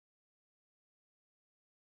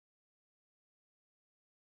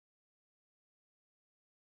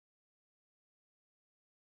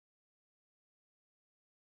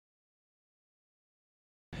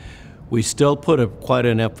We still put quite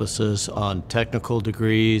an emphasis on technical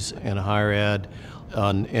degrees in higher ed,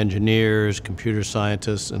 on engineers, computer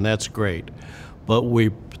scientists, and that's great. But we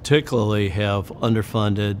particularly have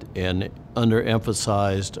underfunded and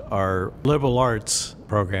underemphasized our liberal arts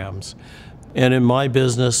programs. And in my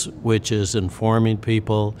business, which is informing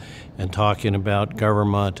people and talking about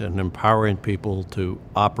government and empowering people to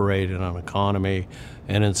operate in an economy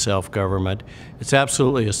and in self-government, it's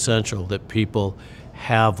absolutely essential that people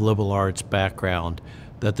have liberal arts background,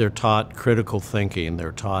 that they're taught critical thinking,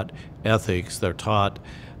 they're taught ethics, they're taught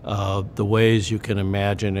the ways you can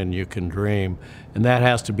imagine and you can dream. And that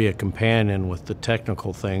has to be a companion with the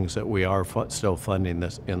technical things that we are still funding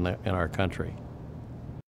this in our country.